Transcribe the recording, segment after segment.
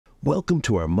Welcome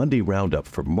to our Monday Roundup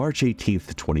for March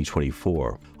 18th,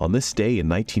 2024. On this day in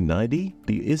 1990,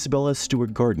 the Isabella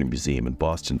Stewart Gardner Museum in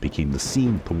Boston became the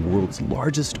scene of the world's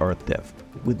largest art theft,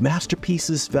 with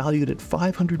masterpieces valued at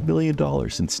 $500 million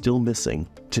and still missing.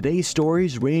 Today's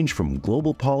stories range from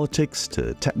global politics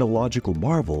to technological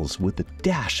marvels with a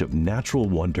dash of natural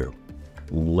wonder.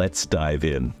 Let's dive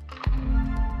in.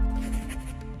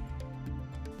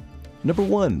 Number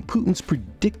 1. Putin's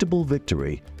predictable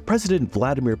victory. President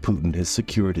Vladimir Putin has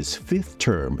secured his fifth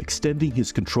term, extending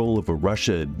his control over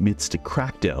Russia amidst a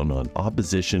crackdown on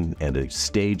opposition and a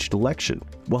staged election.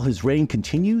 While his reign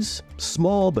continues,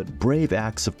 small but brave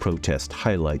acts of protest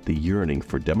highlight the yearning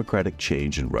for democratic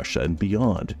change in Russia and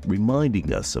beyond,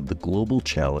 reminding us of the global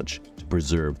challenge to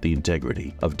preserve the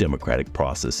integrity of democratic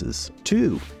processes.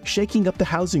 2. Shaking up the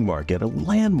housing market. A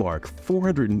landmark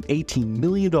 $418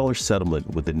 million settlement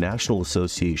with the National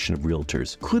Association of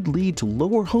Realtors could lead to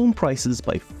lower home prices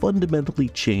by fundamentally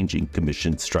changing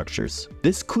commission structures.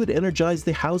 This could energize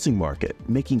the housing market,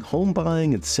 making home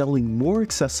buying and selling more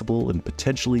accessible and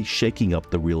potentially shaking up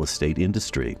the real estate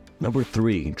industry. Number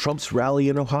 3. Trump's rally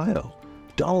in Ohio.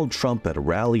 Donald Trump at a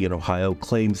rally in Ohio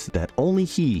claims that only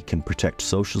he can protect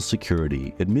Social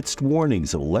Security amidst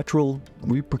warnings of electoral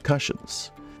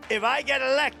repercussions. If I get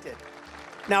elected,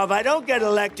 now if I don't get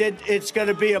elected, it's going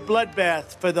to be a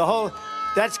bloodbath for the whole.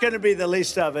 That's going to be the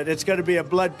least of it. It's going to be a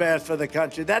bloodbath for the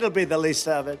country. That'll be the least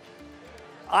of it.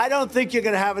 I don't think you're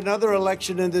going to have another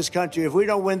election in this country. If we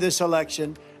don't win this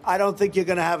election, I don't think you're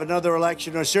going to have another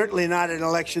election, or certainly not an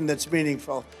election that's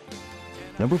meaningful.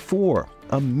 Number 4.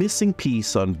 A missing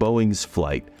piece on Boeing's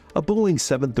flight. A Boeing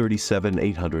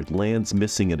 737-800 lands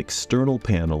missing an external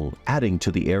panel, adding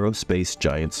to the aerospace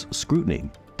giant's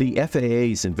scrutiny. The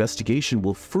FAA's investigation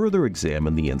will further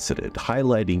examine the incident,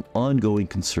 highlighting ongoing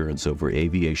concerns over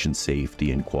aviation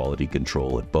safety and quality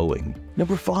control at Boeing.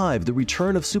 Number 5. The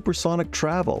return of supersonic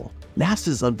travel.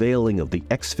 NASA's unveiling of the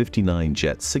X-59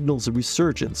 jet signals a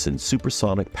resurgence in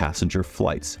supersonic passenger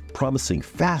flights, promising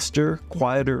faster,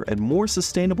 quieter, and more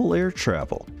sustainable air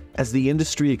travel. As the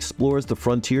industry explores the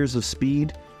frontiers of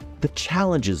speed, the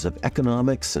challenges of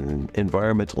economics and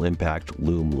environmental impact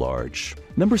loom large.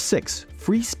 Number 6.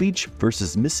 Free speech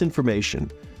versus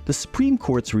misinformation. The Supreme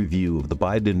Court's review of the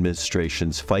Biden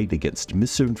administration's fight against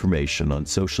misinformation on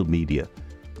social media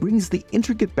brings the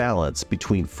intricate balance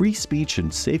between free speech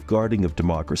and safeguarding of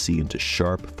democracy into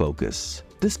sharp focus.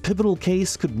 This pivotal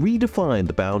case could redefine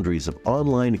the boundaries of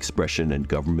online expression and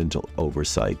governmental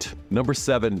oversight. Number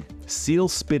 7. Seal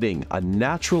spitting, a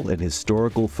natural and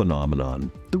historical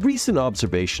phenomenon. The recent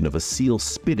observation of a seal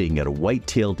spitting at a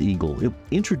white-tailed eagle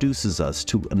introduces us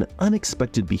to an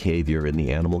unexpected behavior in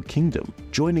the animal kingdom,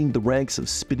 joining the ranks of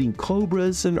spitting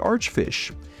cobras and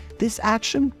archfish. This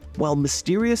action, while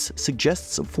mysterious,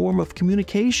 suggests a form of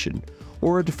communication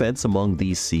or a defense among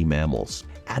these sea mammals.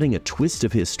 Adding a twist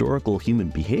of historical human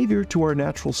behavior to our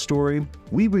natural story,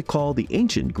 we recall the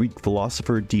ancient Greek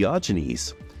philosopher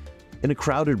Diogenes. In a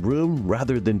crowded room,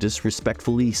 rather than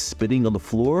disrespectfully spitting on the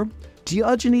floor,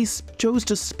 Diogenes chose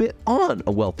to spit on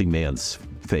a wealthy man's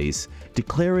face,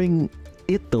 declaring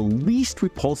it the least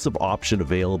repulsive option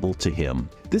available to him.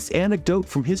 This anecdote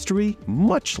from history,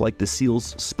 much like the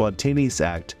seal's spontaneous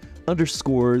act,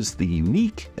 underscores the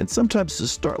unique and sometimes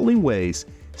startling ways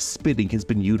spitting has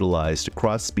been utilized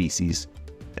across species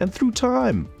and through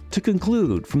time. To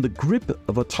conclude, from the grip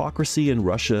of autocracy in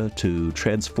Russia to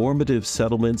transformative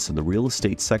settlements in the real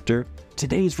estate sector,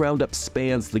 today's roundup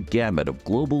spans the gamut of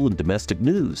global and domestic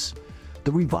news.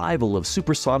 The revival of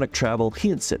supersonic travel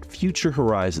hints at future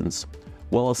horizons,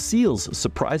 while a seal's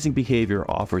surprising behavior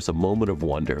offers a moment of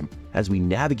wonder. As we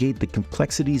navigate the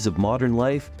complexities of modern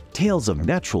life, tales of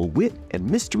natural wit and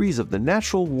mysteries of the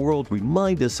natural world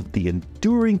remind us of the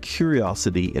enduring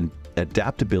curiosity and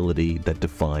adaptability that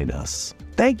define us.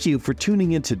 Thank you for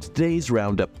tuning into today's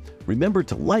Roundup. Remember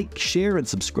to like, share, and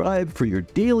subscribe for your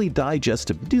daily digest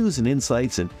of news and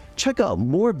insights, and check out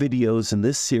more videos in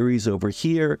this series over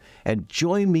here, and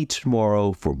join me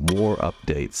tomorrow for more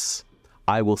updates.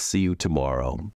 I will see you tomorrow.